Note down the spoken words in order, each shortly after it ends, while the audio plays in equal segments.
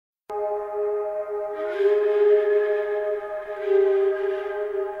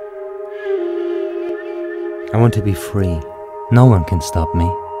I want to be free. No one can stop me.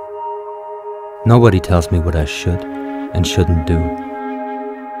 Nobody tells me what I should and shouldn't do.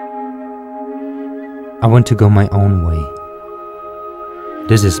 I want to go my own way.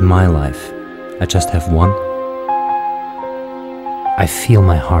 This is my life. I just have one. I feel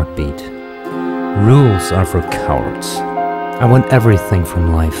my heartbeat. Rules are for cowards. I want everything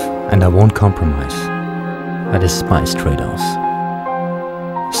from life, and I won't compromise. I despise trade-offs.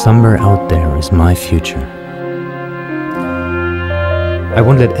 Somewhere out there is my future. I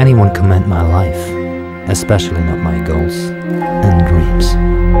won't let anyone command my life, especially not my goals and dreams.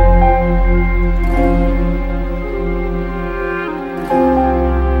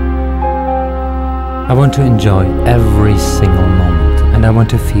 I want to enjoy every single moment, and I want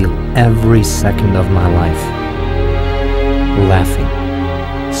to feel every second of my life. Laughing,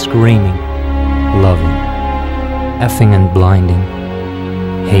 screaming, loving, effing and blinding,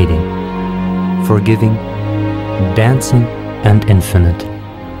 hating, forgiving, dancing and infinite.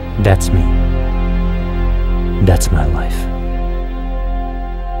 That's me. That's my life.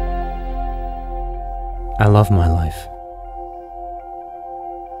 I love my life.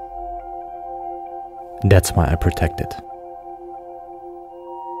 That's why I protect it.